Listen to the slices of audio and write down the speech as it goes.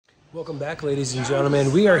Welcome back, ladies and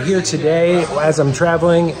gentlemen. We are here today as I'm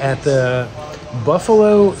traveling at the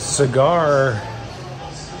Buffalo Cigar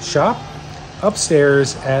shop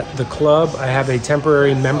upstairs at the club. I have a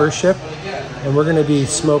temporary membership and we're going to be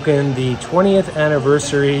smoking the 20th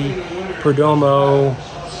anniversary Perdomo.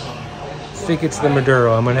 I think it's the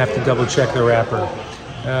Maduro. I'm going to have to double check the wrapper.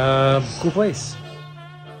 Cool place.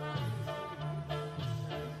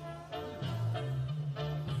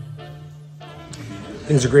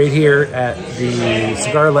 Things are great here at the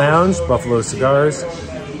Cigar Lounge, Buffalo Cigars.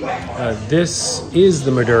 This is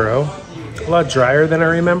the Maduro. A lot drier than I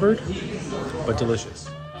remembered, but delicious.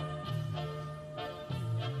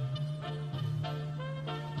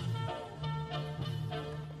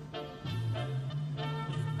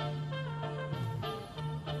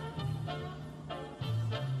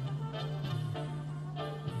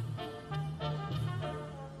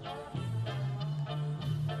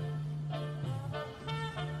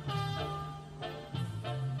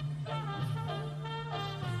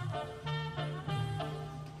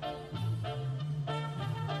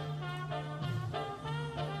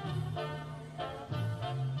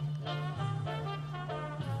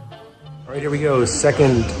 All right, here we go.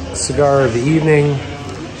 Second cigar of the evening.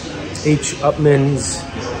 H. Upman's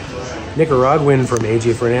Nicaraguan from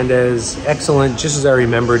AJ Fernandez. Excellent, just as I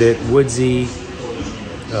remembered it. Woodsy,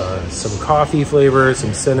 some coffee flavor,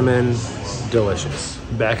 some cinnamon. Delicious.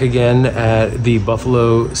 Back again at the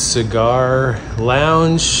Buffalo Cigar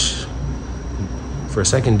Lounge for a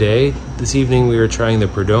second day. This evening we are trying the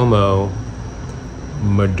Perdomo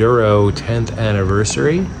Maduro 10th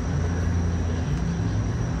anniversary.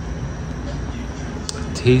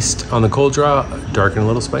 Taste on the cold draw, dark and a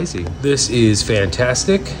little spicy. This is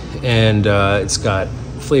fantastic, and it's got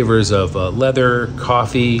flavors of leather,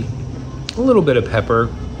 coffee, a little bit of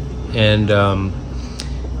pepper, and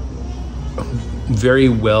very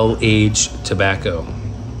well-aged tobacco.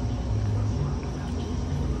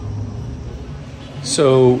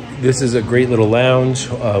 So this is a great little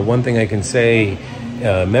lounge. One thing I can say,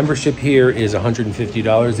 membership here is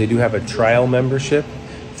 $150. They do have a trial membership.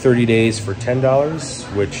 30 days for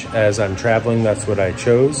 $10, which as I'm traveling, that's what I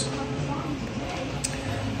chose.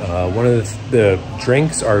 One of the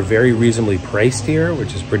drinks are very reasonably priced here,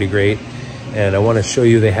 which is pretty great. And I want to show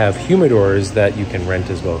you they have humidors that you can rent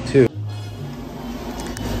as well too.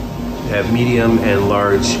 They have medium and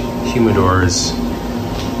large humidors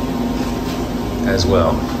as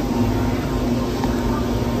well.